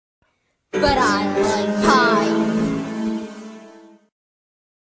but I like pie.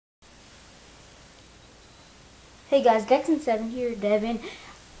 Hey guys, Dex7 here, Devin,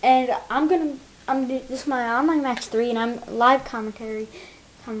 and this is my online match 3, and I'm live commentator.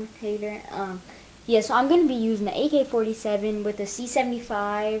 Yeah, so I'm gonna be using the AK-47 with the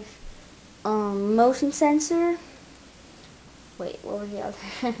C75 motion sensor. Wait, what was the other?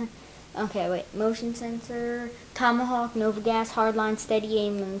 Okay, wait, motion sensor, Tomahawk, Nova Gas, Hardline, Steady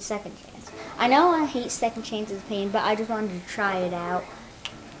Aim, and Second Chance. I know I hate Second Chance's pain, but I just wanted to try it out.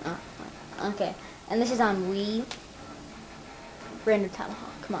 Okay, and this is on Wii. Random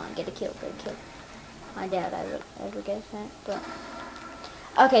Tomahawk, come on, get a kill, get a kill. I doubt I would ever get that, but...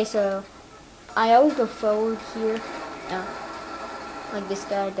 Okay, so, I always go forward here, like this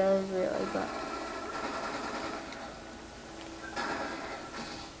guy does, really, but...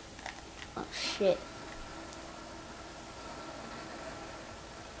 Oh, shit.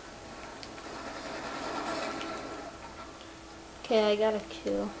 Okay, I got a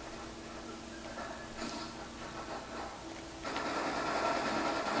kill.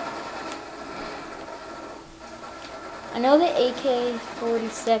 I know the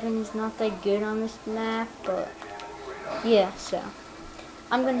AK-47 is not that good on this map, but yeah, so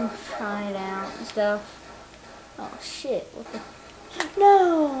I'm gonna try it out and stuff. Oh shit, what the...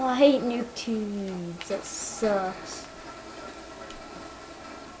 No, I hate nuke tubes, that sucks.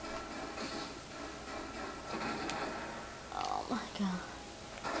 Oh my god.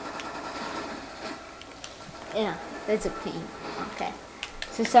 Yeah, that's a pain. Okay.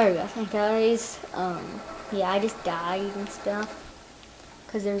 So sorry about that, guys. Yeah, I just died and stuff.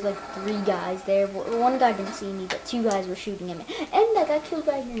 Because there was like 3 guys there. One guy didn't see me, but 2 guys were shooting at me. And I got killed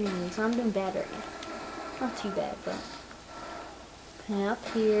by an enemy, so I'm doing bad right now. Not too bad, but... Okay, up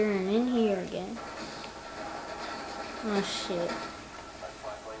here and in here again. Oh shit.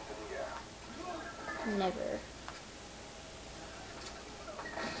 Never.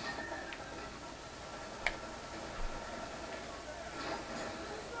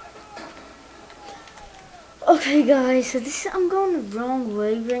 Okay guys, so I'm going the wrong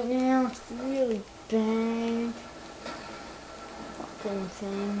way right now. It's really bad. Fucking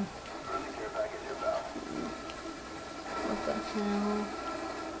thing. What the hell?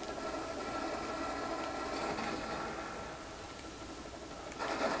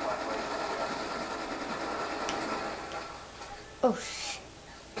 Oh shit.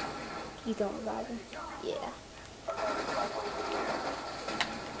 You don't revive him? Yeah.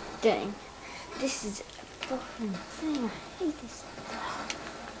 Dang. This is fucking thing. I hate this.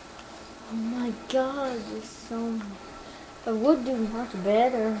 Oh my god, there's so much. I would do much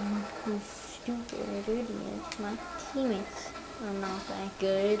better. You stupid idiots. My teammates are not that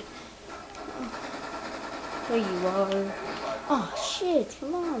good. There you are. Oh shit,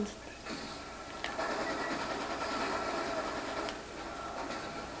 come on.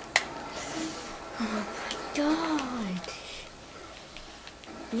 Oh my god.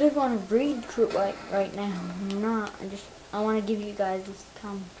 I just want to breed crew right now. I'm not. I want to give you guys this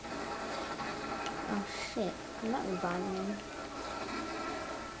comment. Oh shit. I'm not reviving him.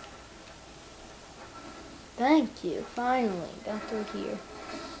 Thank you. Finally. Got through here.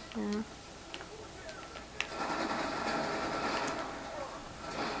 Yeah.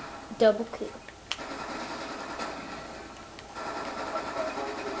 Double kill.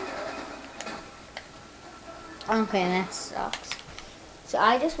 Okay, that sucks. So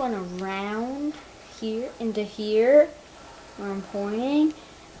I just went around here into here where I'm pointing,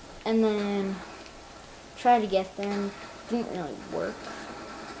 and then try to get them. Didn't really work.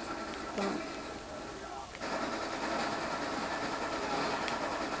 But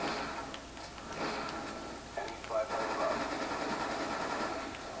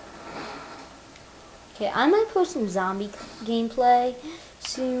okay, I might post some zombie gameplay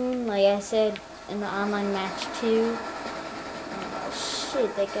soon, like I said in the online match 2. Oh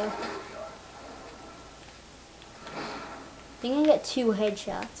shit, they go. I think I got 2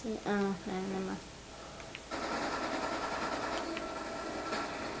 headshots. Oh, never mind.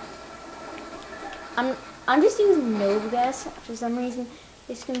 I'm just using Nova Gas for some reason.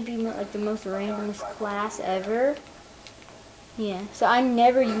 It's gonna be like the most randomest class ever. Yeah, so I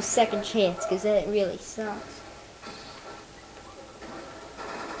never use Second Chance because that really sucks.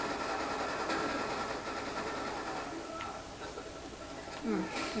 Oh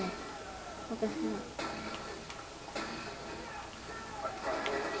shit. What the hell?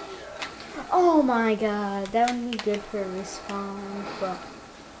 Oh my god, that would be good for a respawn, but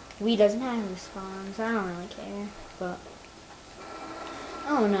Wii doesn't have respawns. I don't really care, but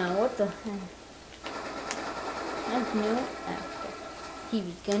oh no, what the heck? That's new. Oh, okay. He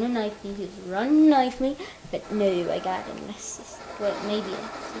was gonna knife me. He was running to knife me. But no, I got an assist. Well, maybe an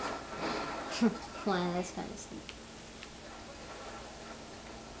assist. Wow, that's kind of sneaky.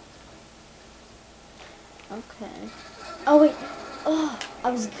 Okay. Oh, wait. Oh,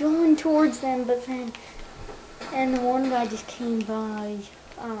 I was going towards them, but then... And the one guy just came by.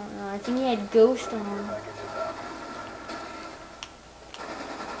 I don't know. I think he had Ghost on.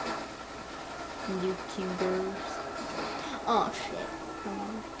 YouTubers. Oh, shit.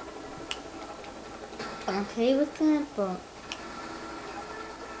 I'm okay with that, but...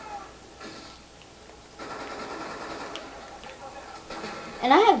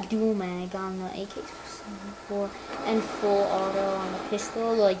 And I have dual mag on the AK-74 and full auto on the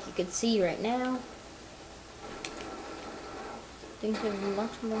pistol, like you can see right now. I think there's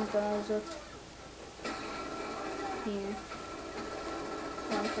much more guys up here.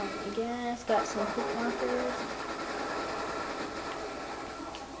 One from the gas, got some quick markers.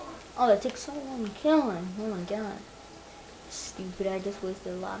 Oh, that takes so long to kill him. Oh my god. Stupid, I just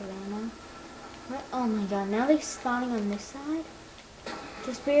wasted a lot of ammo. What? Oh my god, now they're spawning on this side?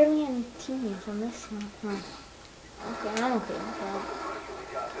 There's barely any teammates on this side. Huh. Okay, I'm okay with that.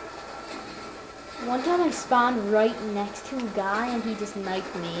 One time I spawned right next to a guy and he just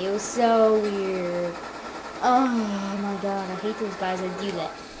knifed me. It was so weird. Oh my god, I hate those guys that do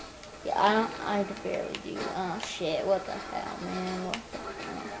that. Yeah, I barely do. Oh shit, what the hell, man? What the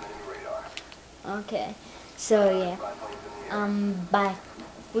hell? Okay, so yeah. I'm back,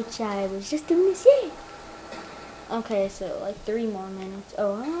 which I was just doing this, yeah. Okay, so like 3 more minutes.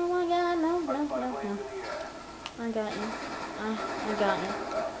 Oh my god, no. I got you. I got you.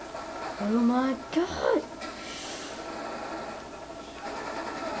 Oh my god!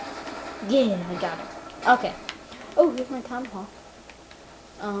 Yeah, I got it. Okay. Oh, here's my tomahawk.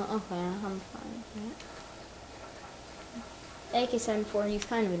 Okay, I'm fine with that. AK-74, he's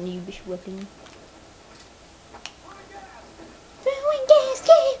kind of a noobish weapon. Throwing gas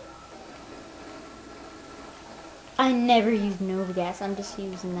can! I never use Nova Gas, I'm just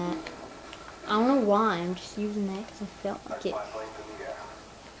using that. I don't know why, I'm just using that because I felt like it.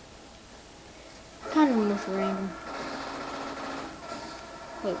 Kind of almost random.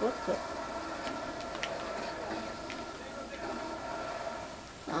 Wait, what the?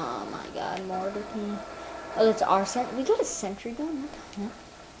 Oh my god, more of the team. Oh, that's our sentry. We got a sentry gun? What the heck?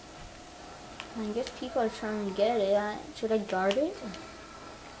 I guess people are trying to get it. Should I guard it?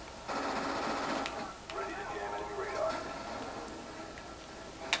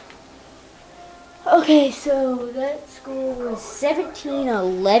 Okay, so that score was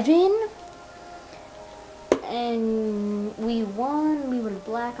 17-11. And we won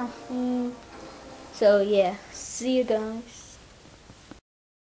black on team. So yeah, see you guys.